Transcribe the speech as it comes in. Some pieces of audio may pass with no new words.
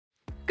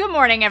Good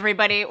morning,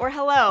 everybody, or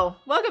hello.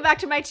 Welcome back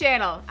to my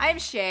channel. I'm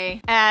Shay,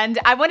 and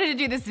I wanted to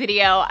do this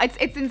video.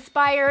 It's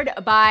inspired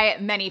by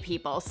many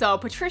people. So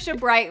Patricia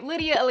Bright,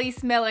 Lydia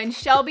Elise Millen,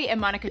 Shelby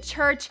and Monica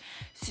Church,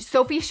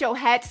 Sophie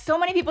Chohet, so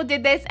many people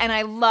did this and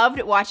I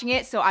loved watching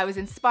it, so I was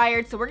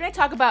inspired. So we're gonna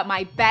talk about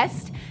my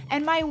best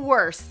and my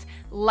worst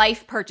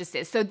life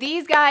purchases. So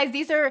these guys,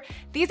 these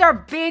are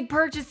big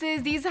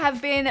purchases. These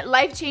have been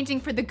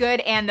life-changing for the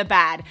good and the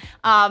bad.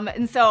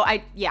 And so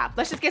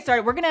let's just get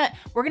started. We're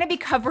gonna be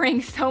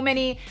covering so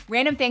many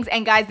random things.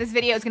 And guys, this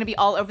video is gonna be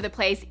all over the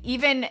place,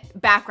 even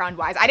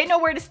background-wise. I didn't know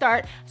where to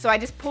start, so I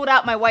just pulled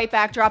out my white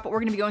backdrop, but we're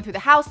gonna be going through the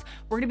house.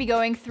 We're gonna be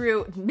going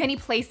through many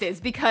places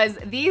because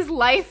these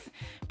life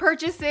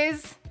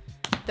purchases,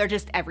 they're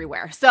just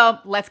everywhere. So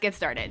let's get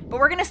started. But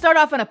we're gonna start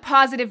off on a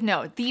positive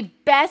note. The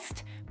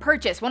best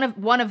purchase, one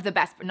of the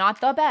best, not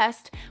the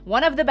best,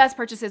 one of the best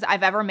purchases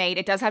I've ever made.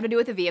 It does have to do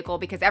with a vehicle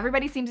because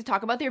everybody seems to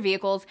talk about their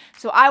vehicles,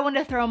 so I wanted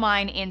to throw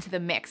mine into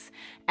the mix.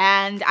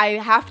 And I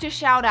have to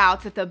shout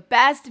out that the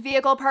best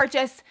vehicle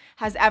purchase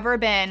has ever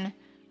been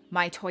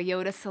my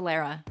Toyota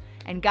Solara.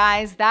 And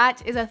guys,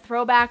 that is a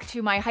throwback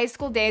to my high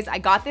school days. I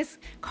got this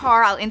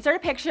car, I'll insert a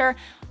picture,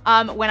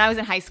 when I was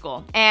in high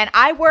school. And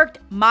I worked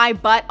my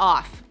butt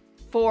off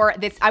for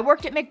this. I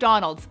worked at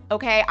McDonald's,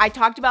 okay? I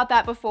talked about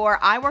that before.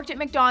 I worked at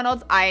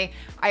McDonald's. I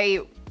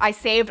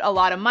saved a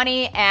lot of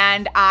money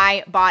and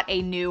I bought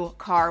a new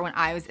car when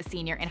I was a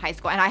senior in high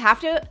school. And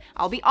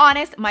I'll be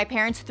honest, my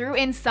parents threw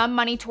in some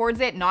money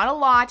towards it, not a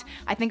lot.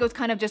 I think it was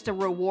kind of just a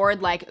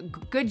reward,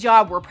 like, good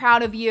job, we're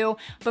proud of you.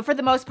 But for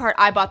the most part,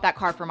 I bought that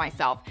car for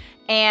myself.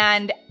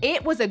 And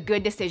it was a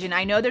good decision.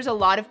 I know there's a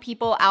lot of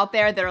people out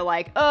there that are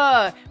like,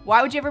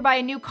 why would you ever buy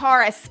a new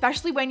car,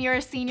 especially when you're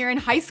a senior in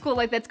high school?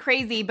 Like, that's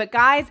crazy. But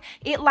guys,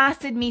 it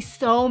lasted me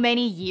so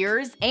many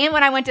years. And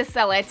when I went to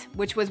sell it,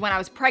 which was when I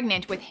was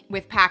pregnant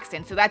with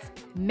Paxton, so that's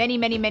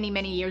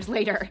many years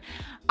later,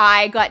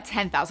 I got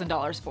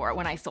 $10,000 for it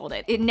when I sold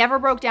it. It never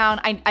broke down.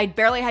 I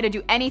barely had to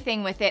do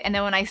anything with it. And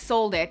then when I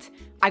sold it,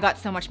 I got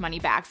so much money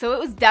back. So it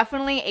was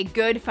definitely a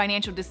good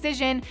financial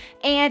decision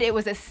and it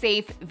was a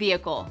safe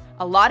vehicle.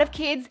 A lot of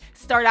kids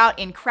start out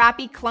in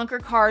crappy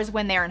clunker cars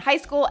when they're in high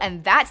school,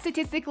 and that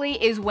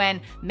statistically is when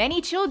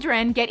many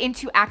children get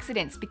into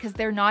accidents because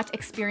they're not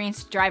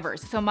experienced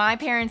drivers. So my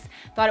parents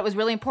thought it was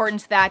really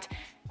important that,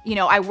 you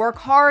know, I work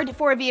hard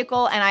for a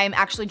vehicle and I am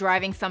actually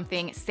driving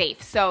something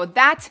safe. So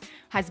that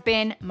has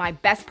been my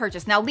best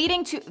purchase. Now,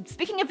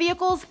 speaking of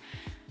vehicles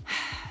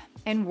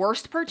and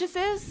worst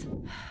purchases,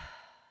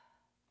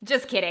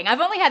 just kidding.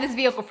 I've only had this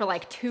vehicle for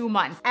like 2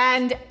 months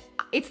and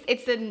it's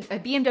a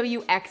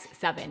BMW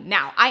X7.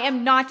 Now, I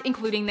am not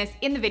including this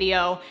in the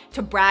video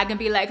to brag and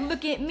be like,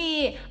 look at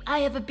me,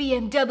 I have a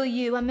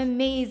BMW, I'm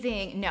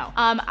amazing. No,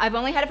 I've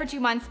only had it for 2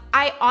 months.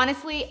 I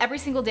honestly, every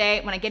single day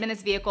when I get in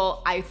this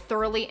vehicle, I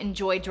thoroughly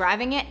enjoy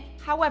driving it.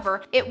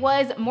 However, it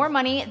was more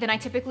money than I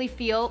typically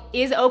feel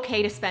is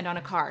okay to spend on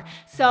a car.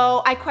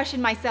 So I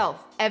question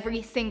myself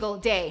every single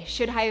day,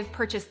 should I have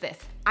purchased this?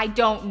 I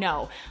don't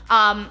know.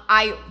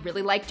 I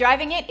really like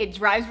driving it. It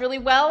drives really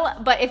well,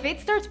 but if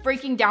it starts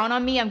breaking down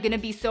on me, I'm gonna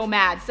be so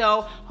mad.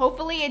 So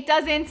hopefully it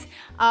doesn't.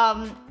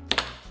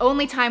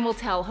 Only time will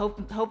tell.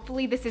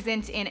 Hopefully this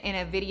isn't in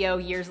a video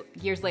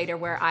years later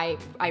where I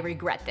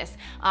regret this.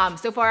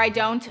 So far I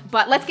don't,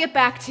 but let's get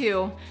back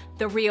to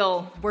the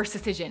real worst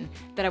decision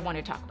that I want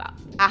to talk about.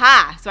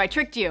 Aha, so I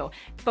tricked you.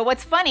 But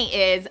what's funny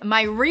is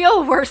my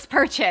real worst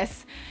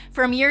purchase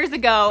from years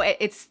ago,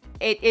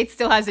 it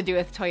still has to do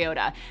with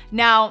Toyota.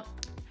 Now,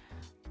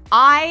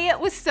 I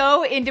was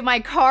so into my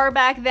car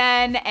back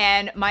then,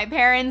 and my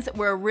parents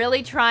were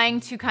really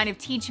trying to kind of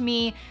teach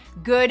me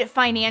good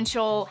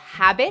financial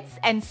habits.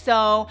 And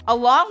so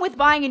along with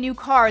buying a new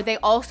car, they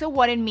also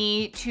wanted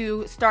me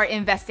to start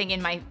investing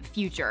in my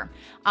future.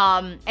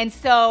 And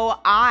so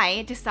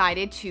I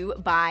decided to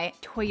buy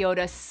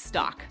Toyota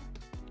stock.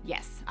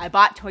 Yes, I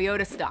bought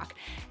Toyota stock.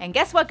 And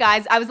guess what,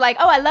 guys? I was like,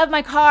 oh, I love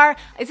my car.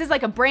 This is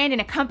like a brand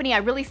and a company I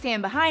really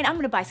stand behind. I'm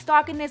gonna buy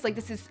stock in this. Like,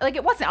 this is, like,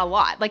 it wasn't a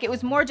lot. Like, it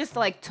was more just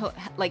to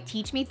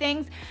teach me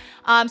things.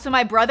 So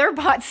my brother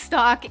bought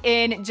stock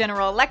in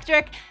General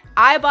Electric.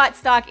 I bought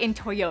stock in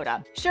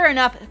Toyota. Sure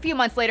enough, a few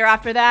months later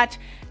after that,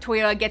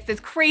 Toyota gets this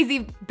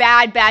crazy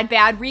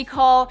bad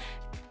recall.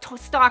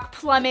 Stock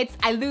plummets.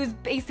 I lose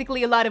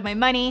basically a lot of my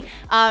money.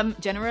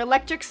 General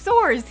Electric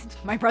soars.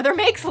 My brother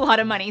makes a lot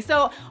of money.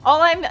 So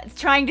all I'm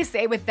trying to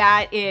say with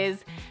that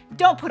is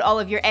don't put all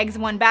of your eggs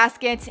in one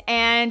basket,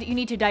 and you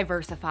need to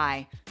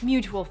diversify.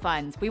 Mutual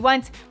funds. We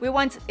want,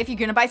 if you're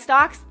gonna buy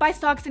stocks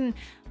in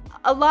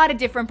a lot of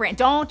different brands.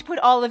 Don't put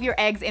all of your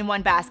eggs in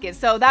one basket.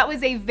 So that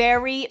was a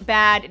very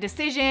bad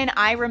decision.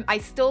 I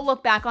still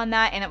look back on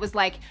that and it was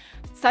like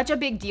such a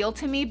big deal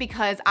to me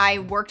because I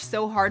worked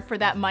so hard for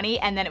that money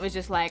and then it was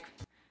just like,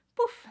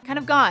 poof, kind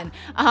of gone.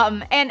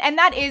 And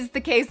that is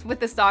the case with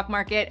the stock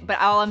market, but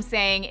all I'm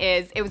saying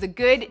is it was a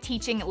good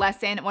teaching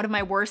lesson. One of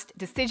my worst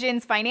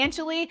decisions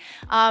financially.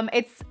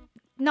 It's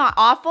not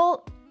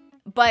awful,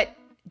 but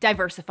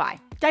diversify.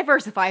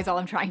 Diversify is all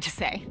I'm trying to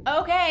say.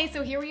 Okay,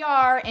 so here we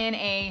are in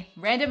a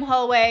random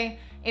hallway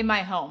in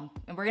my home.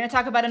 And we're gonna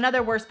talk about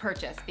another worst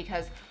purchase,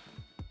 because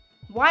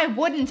why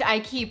wouldn't I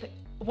keep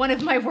one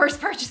of my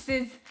worst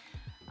purchases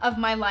of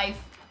my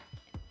life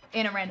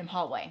in a random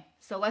hallway?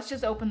 So let's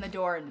just open the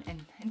door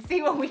and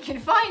see what we can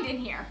find in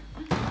here.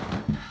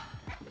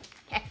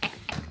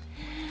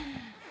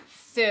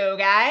 So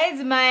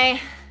guys, my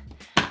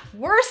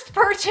worst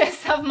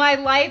purchase of my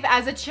life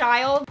as a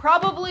child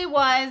probably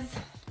was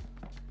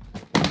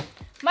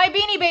my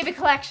Beanie Baby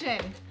collection.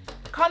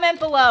 Comment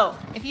below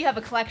if you have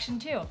a collection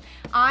too.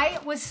 I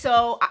was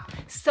so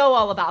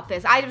all about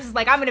this. I was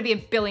like, I'm gonna be a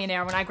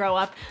billionaire when I grow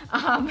up.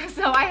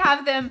 So I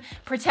have them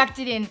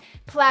protected in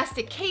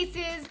plastic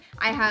cases.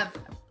 I have,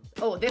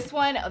 oh, this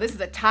one, oh, this is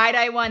a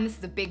tie-dye one. This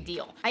is a big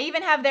deal. I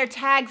even have their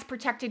tags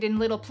protected in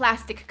little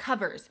plastic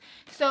covers.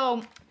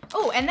 So,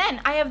 oh, and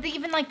then I have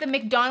even like the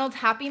McDonald's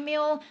Happy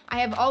Meal. I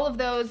have all of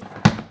those.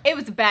 It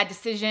was a bad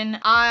decision.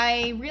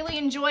 I really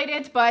enjoyed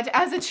it, but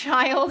as a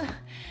child,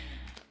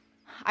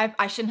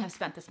 I shouldn't have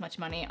spent this much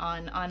money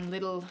on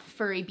little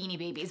furry Beanie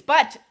Babies,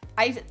 but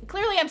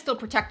clearly I'm still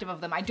protective of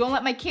them. I don't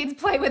let my kids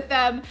play with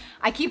them.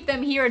 I keep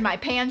them here in my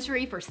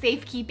pantry for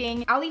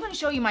safekeeping. I'll even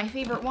show you my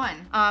favorite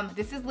one.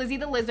 This is Lizzie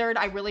the Lizard.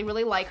 I really,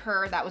 really like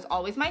her. That was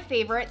always my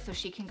favorite, so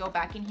she can go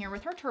back in here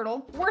with her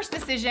turtle. Worst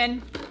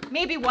decision.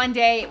 Maybe one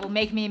day it will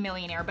make me a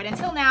millionaire, but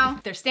until now,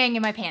 they're staying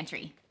in my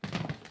pantry,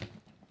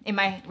 in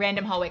my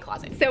random hallway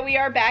closet. So we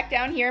are back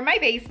down here in my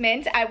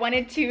basement. I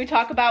wanted to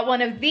talk about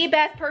one of the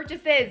best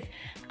purchases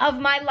of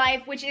my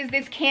life, which is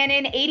this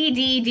Canon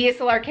 80D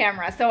DSLR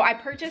camera. So I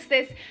purchased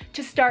this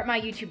to start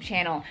my YouTube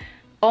channel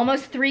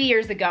almost 3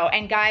 years ago.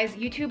 And guys,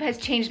 YouTube has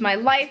changed my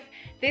life.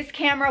 This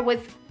camera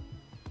was,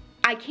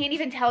 I can't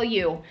even tell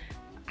you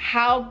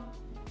how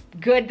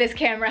good this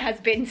camera has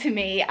been to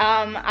me.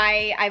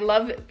 I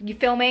love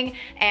filming,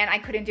 and I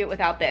couldn't do it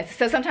without this.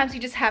 So sometimes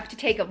you just have to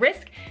take a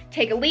risk,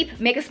 take a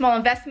leap, make a small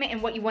investment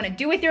in what you want to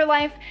do with your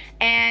life.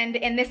 And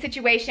in this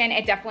situation,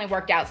 it definitely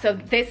worked out. So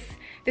this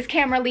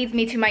camera leads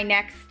me to my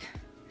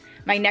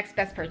next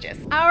best purchase.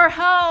 Our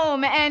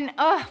home, and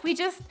we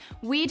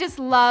just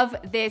love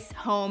this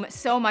home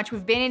so much.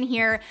 We've been in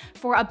here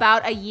for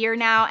about a year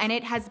now, and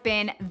it has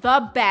been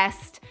the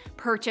best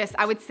purchase,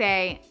 I would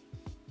say,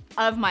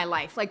 of my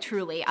life, like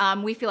truly.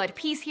 We feel at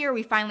peace here.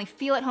 We finally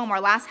feel at home.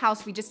 Our last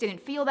house, we just didn't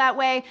feel that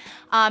way.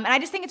 And I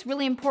just think it's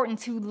really important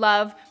to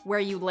love where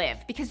you live,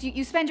 because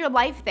you spend your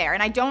life there.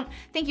 And I don't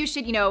think you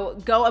should,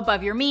 go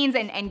above your means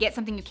and get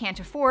something you can't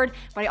afford,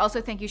 but I also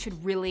think you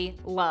should really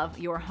love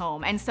your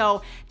home. And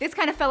so this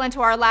kind of fell into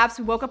our laps.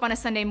 We woke up on a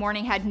Sunday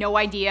morning, had no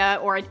idea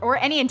or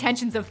any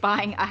intentions of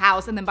buying a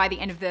house. And then by the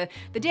end of the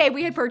day,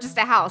 we had purchased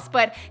a house.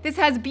 But this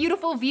has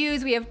beautiful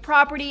views. We have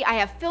property. I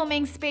have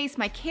filming space.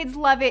 My kids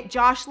love it.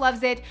 Josh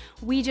loves it.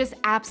 We just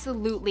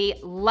absolutely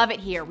love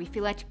it here. We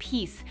feel at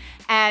peace.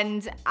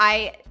 And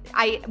I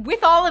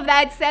with all of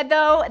that said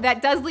though,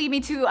 that does lead me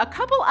to a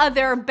couple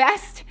other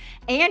best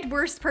and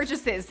worst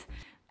purchases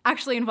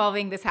actually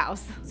involving this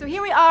house. So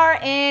here we are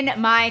in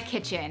my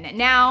kitchen.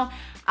 Now,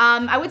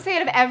 I would say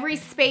out of every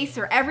space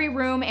or every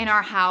room in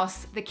our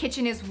house, the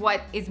kitchen is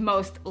what is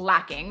most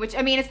lacking, which,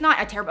 I mean, it's not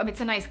a terrible,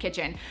 it's a nice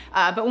kitchen.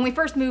 But when we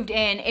first moved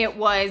in, it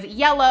was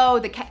yellow,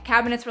 the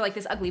cabinets were like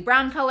this ugly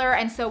brown color,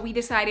 and so we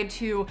decided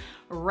to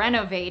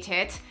renovate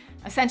it,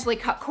 essentially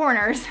cut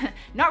corners,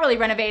 not really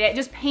renovate it,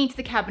 just paint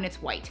the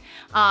cabinets white.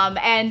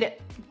 And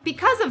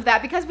because of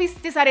that, because we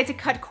decided to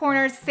cut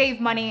corners,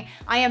 save money,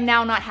 I am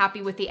now not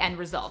happy with the end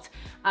result.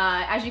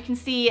 As you can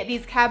see,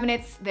 these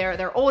cabinets,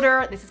 they're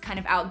older. This is kind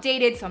of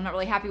outdated, so I'm not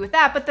really happy with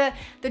that. But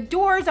the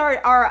doors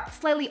are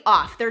slightly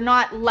off. They're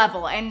not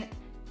level, and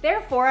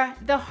therefore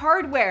the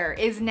hardware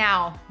is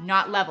now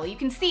not level. You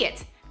can see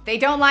it. They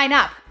don't line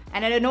up.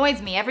 And it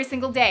annoys me every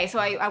single day. So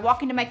I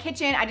walk into my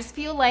kitchen, I just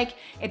feel like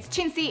it's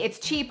chintzy, it's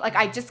cheap, like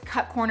I just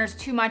cut corners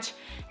too much.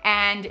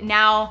 And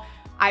now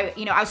I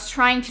was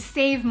trying to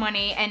save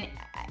money, and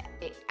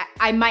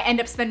I might end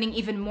up spending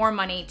even more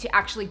money to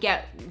actually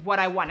get what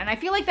I want. And I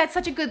feel like that's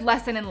such a good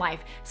lesson in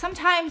life.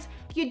 Sometimes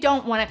you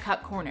don't want to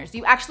cut corners.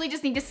 You actually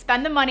just need to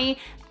spend the money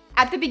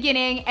at the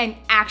beginning and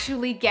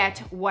actually get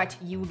what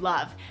you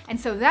love. And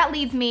so that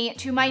leads me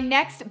to my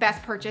next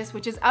best purchase,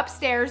 which is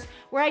upstairs,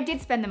 where I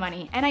did spend the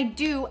money. And I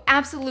do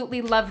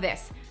absolutely love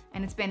this.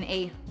 And it's been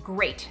a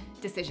great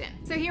decision.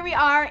 So here we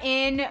are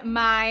in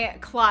my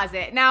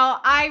closet.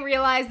 Now, I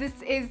realize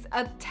this is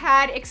a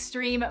tad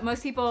extreme.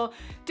 Most people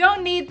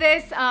don't need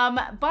this,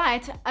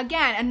 but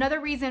again, another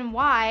reason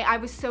why I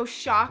was so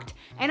shocked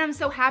and I'm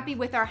so happy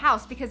with our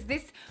house, because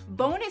this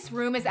bonus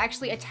room is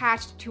actually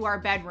attached to our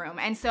bedroom.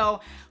 And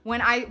so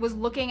when I was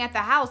looking at the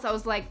house, I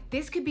was like,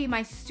 this could be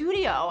my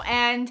studio.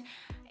 And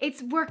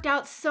it's worked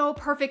out so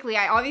perfectly.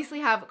 I obviously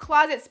have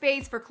closet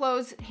space for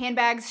clothes,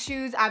 handbags,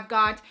 shoes. I've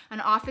got an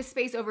office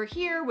space over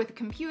here with a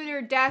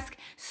computer, desk,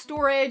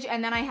 storage,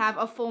 and then I have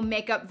a full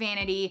makeup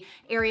vanity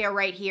area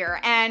right here.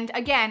 And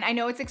again, I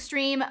know it's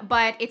extreme,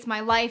 but it's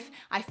my life.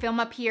 I film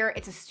up here.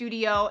 It's a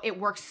studio. It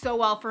works so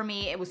well for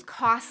me. It was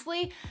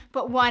costly,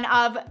 but one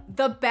of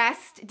the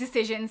best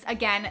decisions,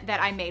 again,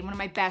 that I made, one of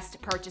my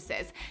best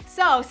purchases.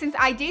 So since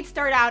I did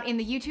start out in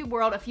the YouTube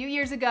world a few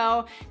years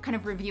ago, kind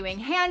of reviewing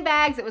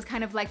handbags, it was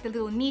kind of like the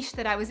little niche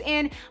that I was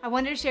in, I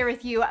wanted to share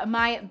with you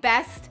my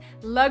best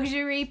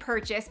luxury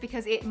purchase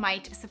because it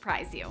might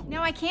surprise you.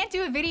 Now, I can't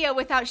do a video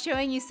without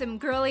showing you some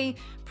girly,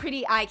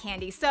 pretty eye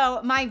candy.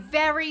 So my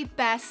very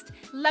best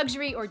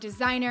luxury or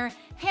designer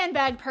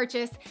handbag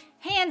purchase,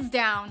 hands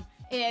down,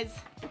 is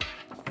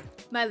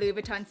my Louis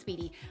Vuitton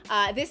Speedy.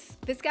 This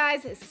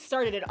guys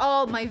started it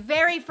all. My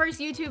very first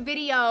YouTube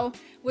video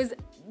was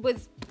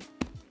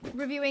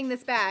reviewing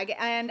this bag,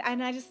 and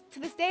I just, to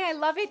this day, I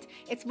love it.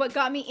 It's what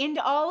got me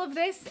into all of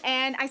this,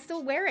 and I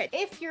still wear it.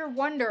 If you're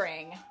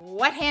wondering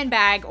what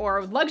handbag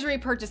or luxury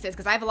purchases,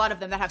 because I have a lot of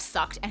them that have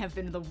sucked and have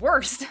been the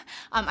worst,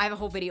 I have a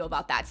whole video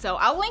about that. So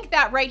I'll link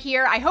that right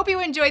here. I hope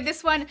you enjoyed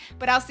this one,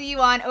 but I'll see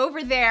you on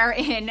over there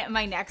in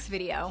my next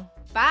video.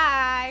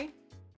 Bye.